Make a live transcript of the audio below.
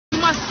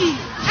must eat.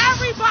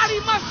 Everybody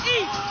must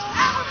eat.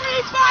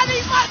 Everybody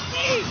must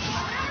eat.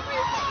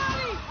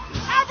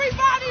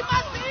 Everybody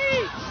must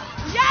eat.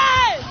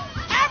 Yes.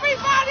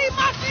 Everybody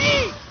must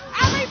eat.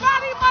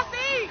 Everybody must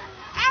eat.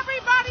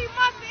 Everybody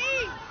must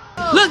eat.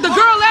 Look, the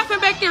girl laughing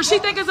back there. She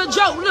think it's a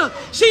joke. Look,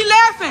 she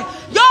laughing.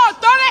 Y'all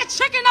throw that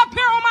chicken up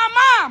here on my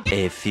mom.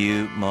 A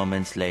few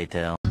moments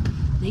later.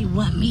 They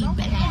want me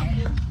bad.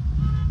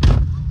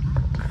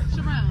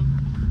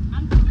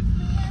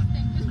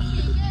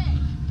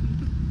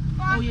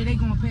 Oh yeah, they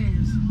gonna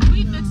pass.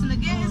 We fixing the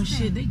gas. Oh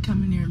shit, they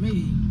coming near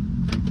me.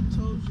 I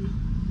told you.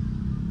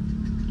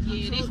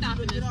 Yeah, they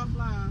stopping us.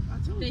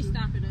 They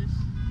stopping us.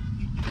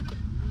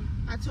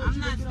 I told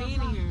you. I'm not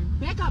standing here.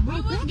 Back up, bro.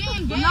 We was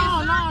getting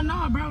gas.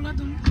 No, bro. Let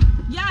them.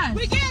 Yes.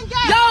 We getting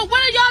gas. Yo,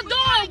 what are y'all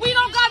doing? We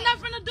don't got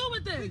nothing to do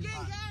with this. We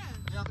getting gas.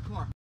 Get out the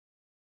car.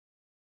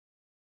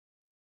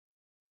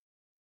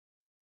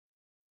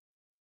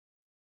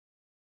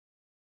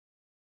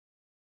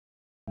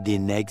 The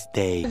next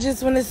day. I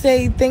just want to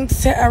say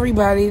thanks to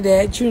everybody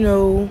that, you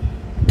know,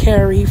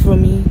 carry for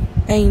me.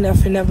 Ain't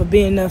nothing, never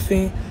been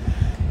nothing.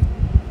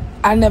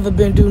 I never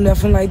been through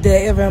nothing like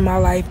that ever in my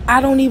life.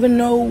 I don't even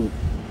know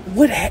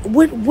what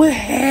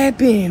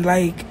happened.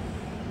 Like,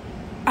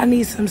 I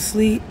need some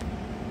sleep.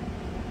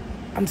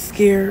 I'm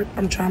scared.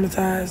 I'm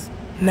traumatized.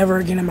 Never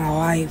again in my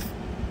life.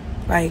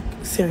 Like,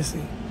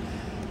 seriously.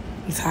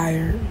 I'm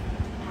tired.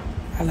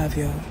 I love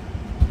y'all.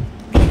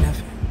 Ain't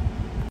nothing.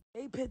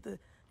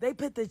 They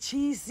put the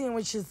cheese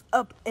sandwiches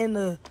up in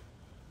the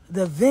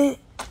vent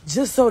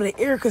just so the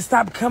air could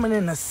stop coming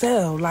in the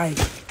cell. Like,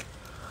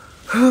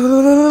 all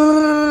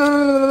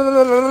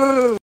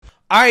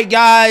right,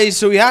 guys,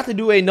 so we have to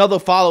do another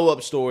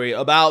follow-up story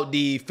about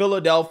the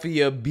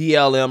Philadelphia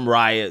BLM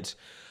riots,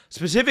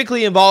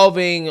 specifically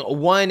involving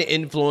one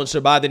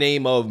influencer by the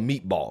name of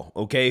Meatball,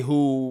 okay,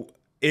 who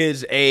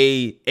is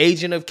a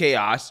agent of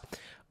chaos.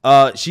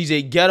 She's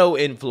a ghetto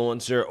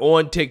influencer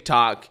on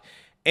TikTok,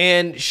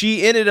 and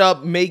she ended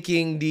up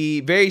making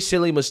the very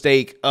silly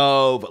mistake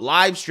of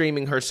live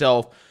streaming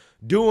herself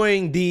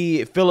during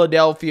the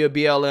Philadelphia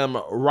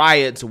BLM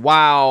riots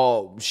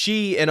while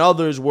she and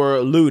others were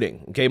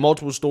looting, okay,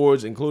 multiple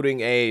stores, including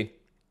a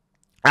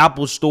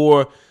Apple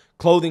store,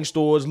 clothing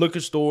stores, liquor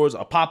stores,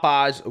 a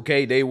Popeyes,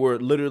 okay, they were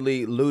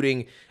literally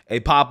looting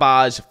a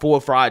Popeyes for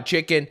fried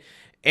chicken,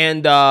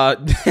 and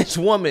this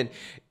woman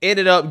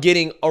ended up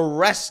getting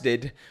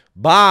arrested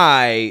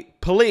by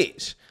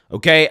police,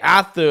 okay,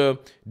 after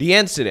the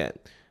incident.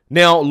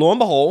 Now, lo and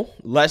behold,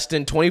 less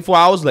than 24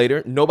 hours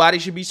later, nobody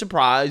should be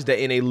surprised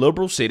that in a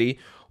liberal city,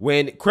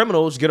 when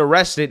criminals get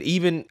arrested,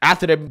 even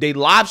after they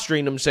live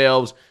stream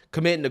themselves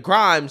committing the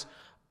crimes,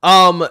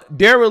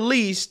 they're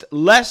released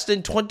less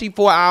than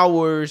 24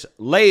 hours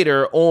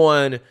later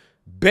on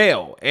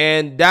bail.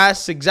 And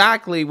that's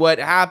exactly what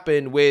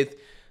happened with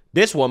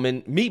this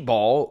woman,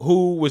 Meatball,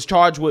 who was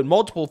charged with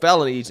multiple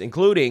felonies,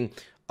 including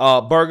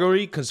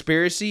burglary,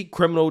 conspiracy,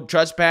 criminal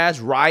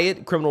trespass,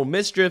 riot, criminal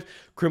mischief,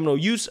 criminal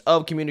use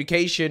of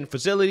communication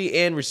facility,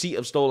 and receipt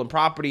of stolen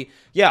property.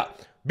 Yeah,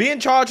 being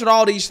charged with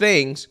all these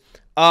things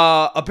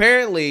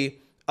apparently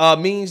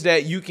means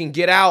that you can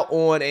get out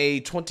on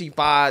a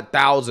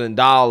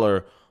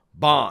 $25,000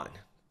 bond.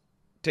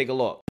 Take a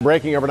look.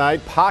 Breaking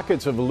overnight,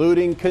 pockets of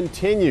looting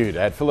continued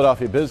at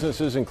Philadelphia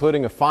businesses,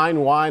 including a fine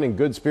wine and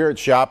good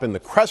spirits shop in the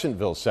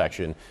Crescentville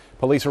section.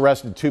 Police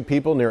arrested 2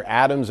 people near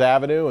Adams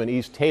Avenue and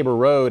East Tabor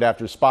Road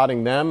after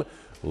spotting them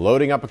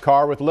loading up a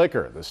car with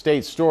liquor. The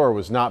state store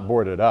was not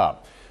boarded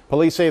up.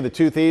 Police say the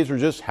 2 thieves were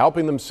just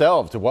helping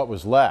themselves to what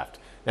was left.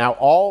 Now,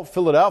 all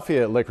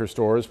Philadelphia liquor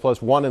stores,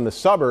 plus one in the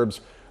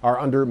suburbs, are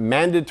under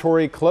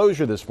mandatory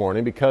closure this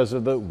morning because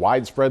of the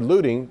widespread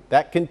looting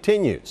that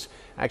continues.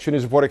 Action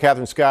News reporter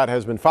Catherine Scott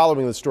has been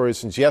following the story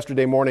since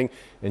yesterday morning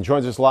and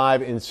joins us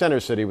live in Center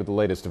City with the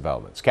latest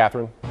developments.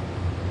 Catherine?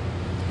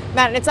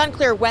 Matt, and it's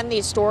unclear when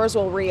these stores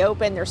will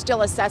reopen. They're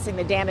still assessing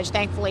the damage.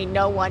 Thankfully,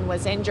 no one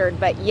was injured.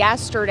 But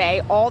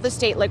yesterday, all the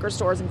state liquor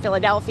stores in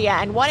Philadelphia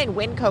and one in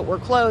Wyncote were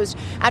closed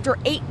after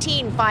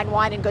 18 fine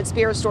wine and good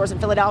spirits stores in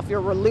Philadelphia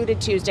were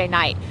looted Tuesday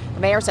night. The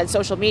mayor said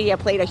social media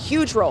played a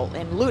huge role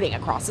in looting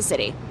across the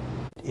city.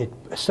 It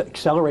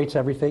accelerates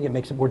everything. It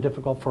makes it more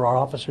difficult for our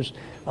officers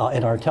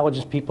and our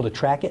intelligence people to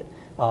track it.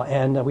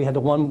 And we had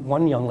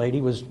one young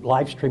lady was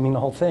live streaming the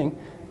whole thing.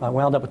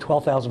 Wound up with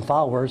 12,000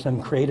 followers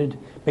and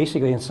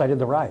basically incited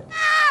the riot.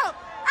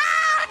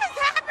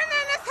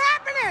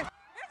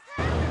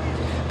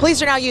 Police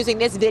are now using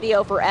this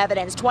video for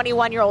evidence.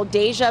 21-year-old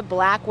Dayjia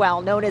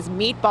Blackwell, known as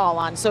Meatball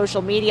on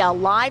social media,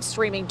 live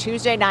streaming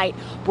Tuesday night,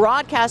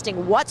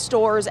 broadcasting what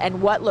stores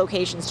and what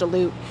locations to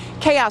loot.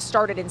 Chaos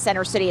started in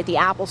Center City at the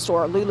Apple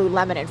Store,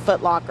 Lululemon, and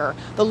Foot Locker.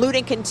 The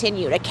looting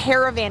continued. A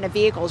caravan of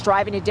vehicles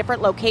driving to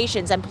different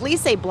locations, and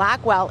police say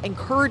Blackwell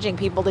encouraging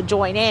people to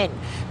join in.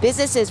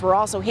 Businesses were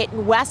also hit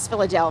in West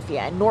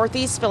Philadelphia and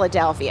Northeast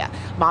Philadelphia.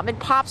 Mom and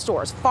pop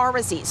stores,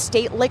 pharmacies,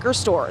 state liquor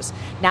stores.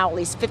 Now at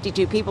least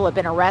 52 people have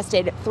been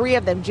arrested. 3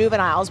 of them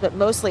juveniles, but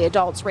mostly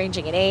adults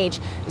ranging in age.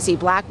 You see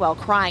Blackwell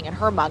crying in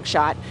her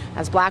mugshot.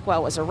 As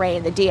Blackwell was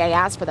arraigned, the DA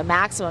asked for the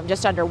maximum,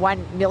 just under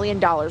 $1 million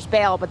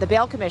bail, but the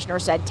bail commissioner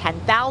said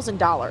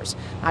 $10,000.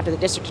 After the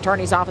district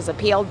attorney's office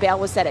appealed, bail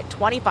was set at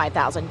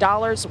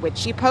 $25,000, which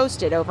she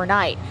posted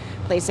overnight.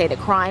 Police say the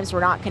crimes were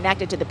not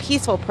connected to the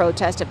peaceful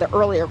protest of the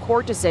earlier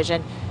court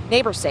decision.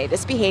 Neighbors say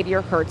this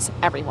behavior hurts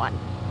everyone.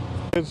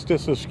 It's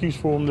just an excuse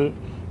for them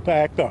to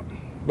act up.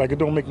 Like, it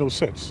don't make no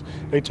sense.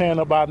 They tearing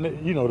up our,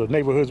 the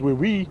neighborhoods where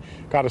we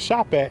got to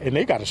shop at and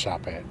they got to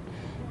shop at.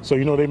 So,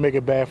 they make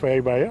it bad for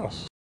everybody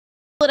else.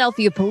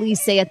 Philadelphia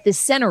police say at the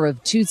center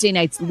of Tuesday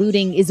night's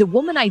looting is a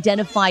woman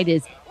identified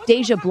as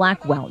Dayjia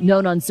Blackwell,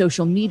 known on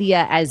social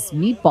media as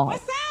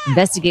Meatball.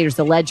 Investigators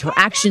allege her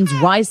actions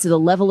rise to the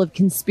level of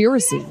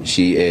conspiracy.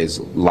 She is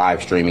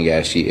live streaming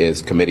as she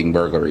is committing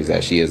burglaries,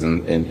 as she is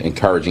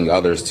encouraging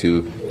others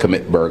to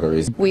commit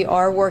burglaries. We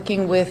are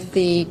working with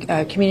the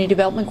community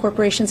development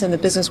corporations and the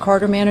business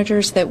corridor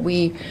managers that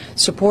we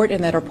support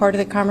and that are part of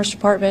the Commerce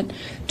Department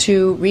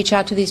to reach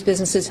out to these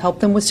businesses, help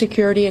them with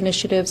security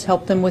initiatives,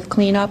 help them with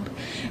cleanup,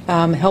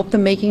 help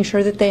them making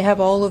sure that they have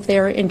all of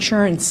their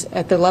insurance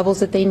at the levels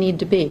that they need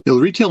to be. The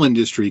retail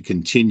industry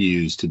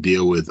continues to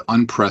deal with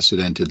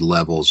unprecedented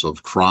levels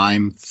of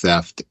crime,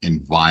 theft,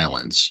 and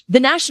violence. The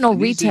National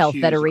Retail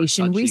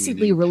Federation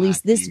recently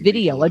released this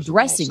video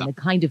addressing the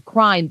kind of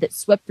crime that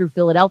swept through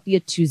Philadelphia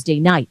Tuesday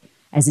night.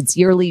 As its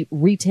yearly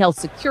retail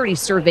security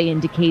survey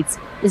indicates,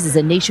 this is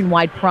a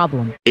nationwide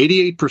problem.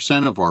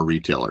 88% of our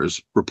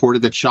retailers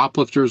reported that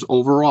shoplifters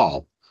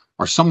overall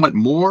are somewhat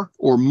more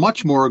or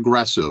much more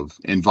aggressive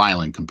and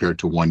violent compared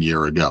to 1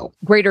 year ago.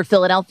 Greater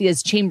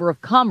Philadelphia's Chamber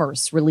of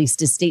Commerce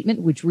released a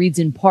statement which reads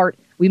in part,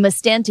 "We must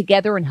stand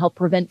together and help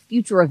prevent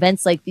future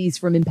events like these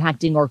from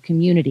impacting our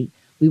community.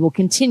 We will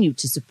continue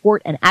to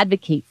support and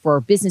advocate for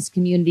our business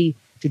community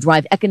to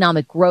drive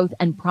economic growth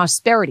and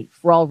prosperity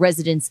for all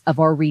residents of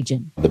our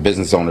region." The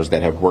business owners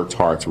that have worked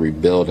hard to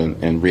rebuild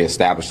and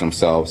reestablish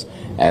themselves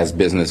as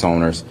business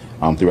owners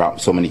throughout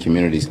so many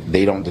communities,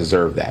 they don't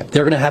deserve that.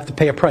 They're going to have to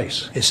pay a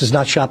price. This is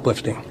not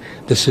shoplifting.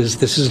 This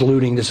is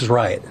looting. This is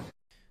riot.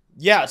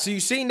 Yeah, so you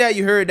seen that,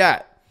 you heard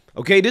that.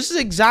 Okay, this is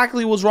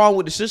exactly what's wrong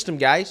with the system,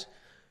 guys.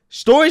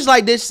 Stories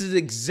like this is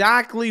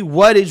exactly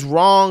what is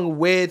wrong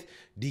with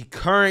the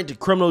current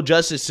criminal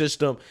justice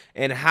system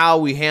and how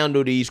we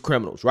handle these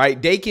criminals,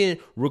 right? They can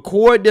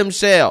record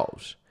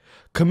themselves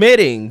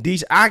committing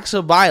these acts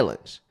of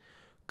violence,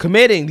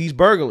 committing these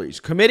burglaries,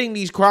 committing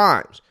these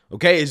crimes,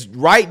 okay? It's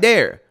right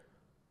there.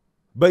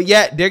 But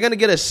yet they're going to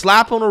get a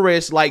slap on the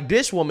wrist like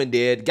this woman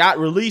did, got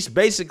released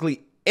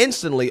basically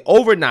instantly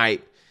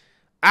overnight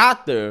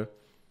after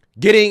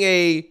getting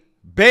a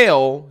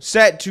bail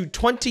set to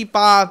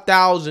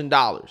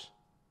 $25,000,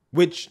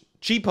 which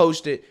she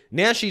posted.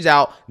 Now she's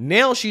out.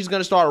 Now she's going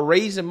to start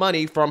raising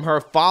money from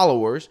her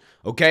followers,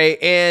 okay?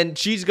 And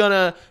she's going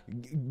to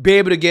be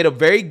able to get a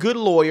very good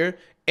lawyer,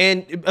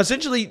 and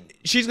essentially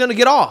she's going to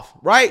get off,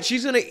 right?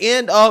 She's going to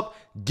end up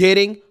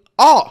getting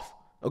off,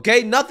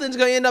 okay? Nothing's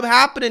going to end up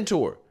happening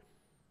to her.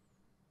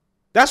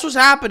 That's what's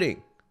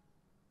happening.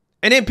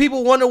 And then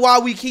people wonder why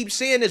we keep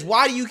seeing this.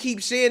 Why do you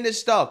keep seeing this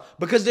stuff?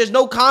 Because there's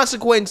no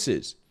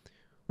consequences.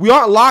 We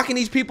aren't locking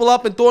these people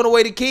up and throwing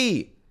away the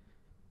key.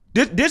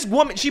 This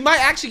woman, she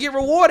might actually get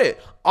rewarded.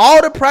 All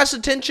the press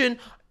attention,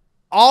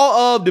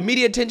 all of the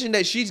media attention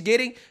that she's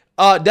getting,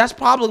 that's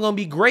probably going to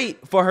be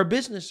great for her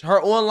business,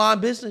 her online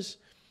business,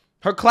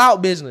 her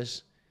clout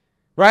business,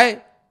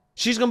 right?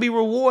 She's going to be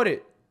rewarded.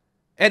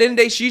 At the end of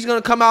the day, she's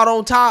going to come out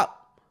on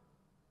top.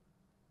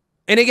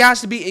 And it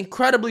has to be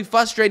incredibly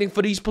frustrating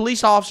for these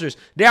police officers.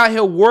 They're out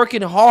here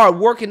working hard,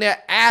 working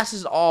their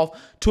asses off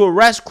to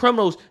arrest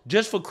criminals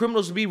just for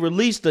criminals to be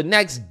released the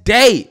next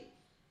day.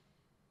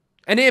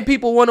 And then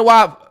people wonder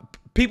why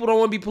people don't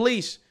want to be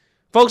police.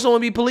 Folks don't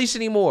want to be police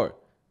anymore.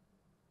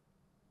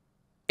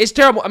 It's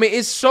terrible. I mean,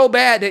 it's so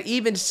bad that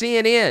even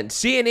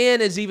CNN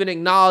is even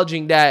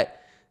acknowledging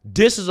that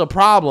this is a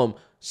problem,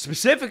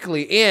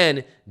 specifically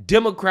in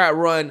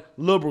Democrat-run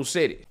liberal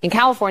cities. In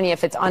California,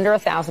 if it's under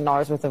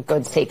 $1,000 worth of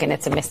goods taken,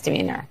 it's a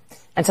misdemeanor.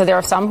 And so there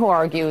are some who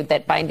argue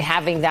that by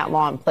having that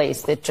law in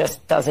place, it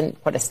just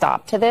doesn't put a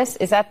stop to this.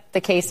 Is that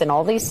the case in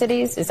all these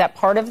cities? Is that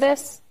part of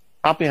this?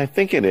 I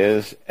think it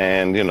is.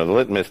 And, the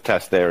litmus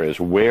test there is,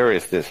 where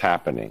is this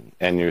happening?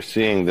 And you're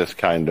seeing this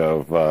kind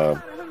of,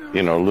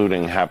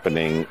 looting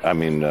happening,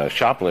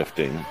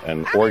 shoplifting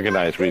and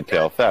organized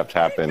retail theft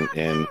happen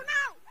in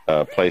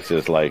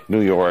places like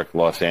New York,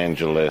 Los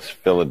Angeles,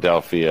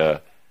 Philadelphia.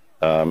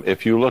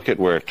 If you look at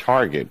where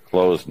Target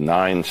closed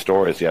 9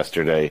 stores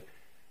yesterday,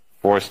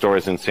 4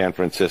 stores in San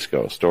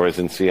Francisco, stores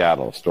in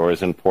Seattle,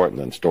 stores in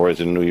Portland,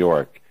 stores in New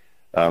York.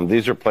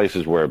 These are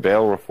places where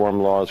bail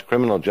reform laws,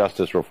 criminal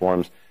justice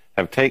reforms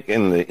have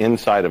taken the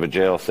inside of a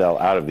jail cell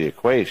out of the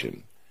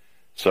equation.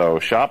 So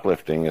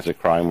shoplifting is a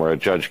crime where a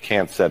judge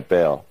can't set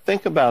bail.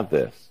 Think about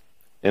this.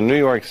 In New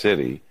York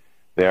City,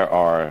 there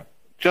are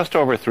just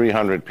over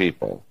 300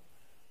 people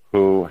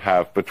who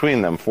have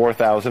between them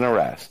 4,000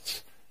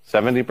 arrests.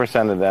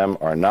 70% of them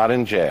are not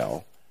in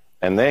jail.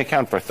 and they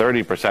account for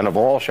 30% of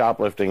all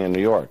shoplifting in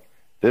New York.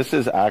 This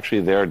is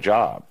actually their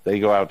job. They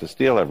go out to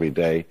steal every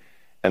day,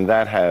 and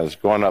that has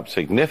gone up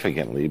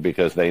significantly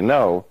because they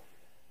know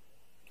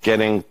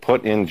getting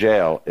put in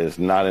jail is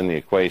not in the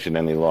equation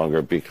any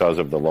longer because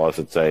of the laws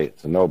that say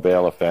it's a no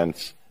bail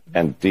offense,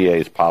 and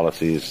DA's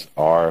policies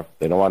are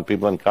they don't want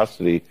people in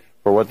custody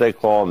for what they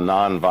call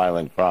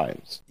non-violent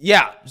crimes.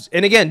 Yeah,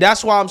 and again,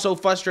 that's why I'm so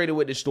frustrated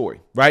with this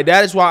story, right?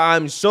 That is why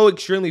I'm so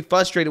extremely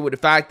frustrated with the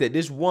fact that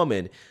this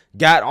woman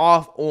got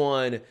off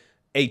on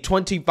a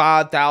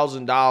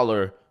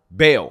 $25,000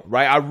 bail,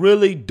 right? I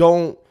really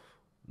don't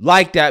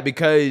like that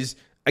because,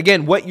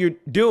 again, what you're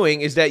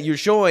doing is that you're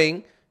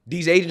showing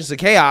these agents of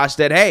chaos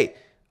that, hey,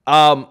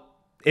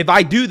 if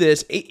I do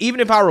this, even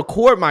if I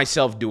record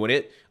myself doing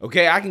it,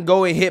 okay, I can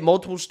go and hit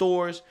multiple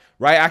stores,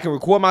 right? I can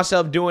record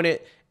myself doing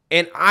it,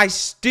 and I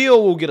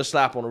still will get a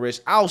slap on the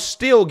wrist. I'll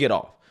still get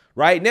off.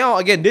 Right now,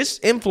 again, this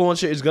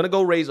influencer is going to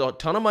go raise a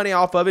ton of money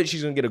off of it.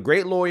 She's going to get a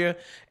great lawyer.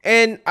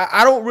 And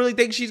I don't really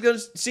think she's going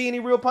to see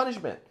any real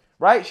punishment.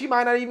 Right? She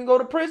might not even go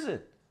to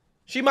prison.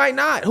 She might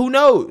not. Who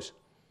knows?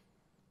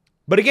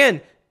 But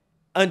again,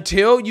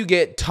 until you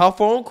get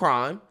tougher on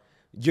crime,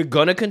 you're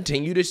going to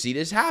continue to see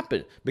this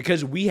happen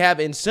because we have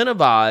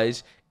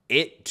incentivized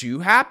it to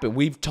happen.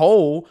 We've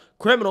told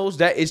criminals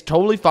that it's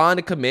totally fine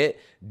to commit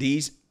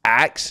these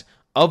acts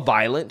of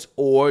violence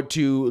or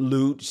to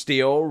loot,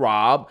 steal,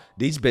 rob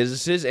these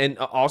businesses. And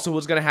also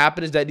what's going to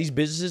happen is that these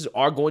businesses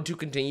are going to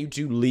continue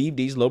to leave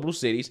these liberal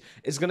cities.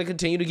 It's going to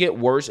continue to get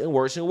worse and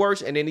worse and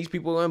worse. And then these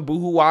people are going to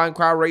boo-hoo-wah and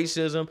cry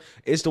racism.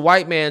 It's the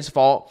white man's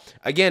fault.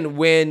 Again,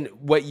 when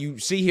what you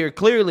see here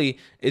clearly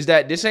is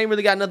that this ain't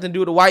really got nothing to do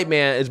with the white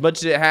man as much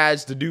as it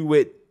has to do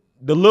with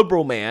the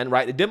liberal man,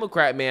 right? The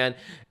Democrat man.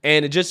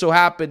 And it just so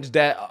happens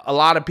that a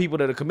lot of people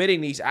that are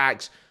committing these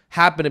acts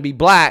happen to be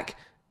black.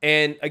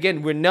 And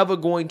again, we're never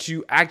going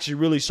to actually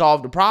really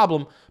solve the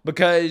problem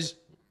because,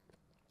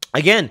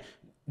 again,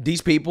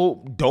 these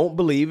people don't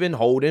believe in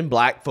holding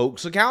black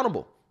folks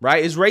accountable,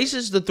 right? It's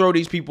racist to throw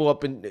these people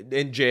up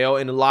in jail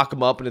and to lock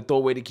them up and to throw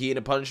away the key and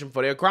to punish them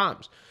for their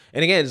crimes.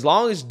 And again, as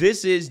long as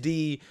this is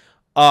the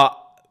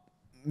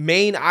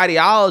main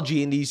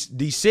ideology in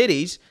these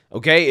cities,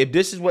 okay, if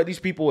this is what these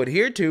people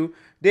adhere to,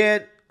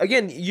 then,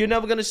 again, you're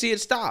never going to see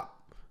it stop.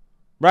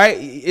 Right?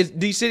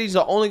 These cities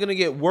are only going to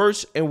get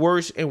worse and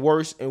worse and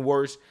worse and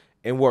worse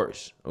and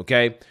worse.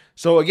 Okay.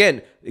 So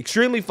again,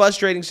 extremely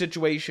frustrating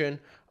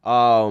situation.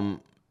 Again,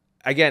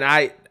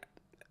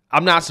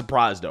 I'm not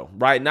surprised though,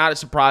 right? Not a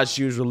surprise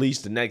she was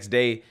released the next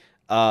day.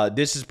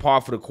 This is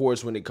par for the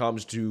course when it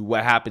comes to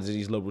what happens in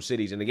these liberal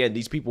cities. And again,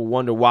 these people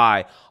wonder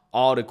why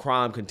all the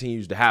crime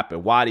continues to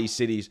happen, why these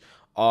cities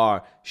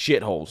are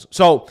shitholes.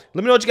 So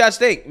let me know what you guys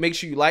think. Make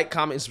sure you like,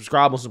 comment, and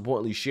subscribe. Most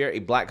importantly, share a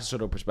Black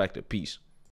conservative perspective. Peace.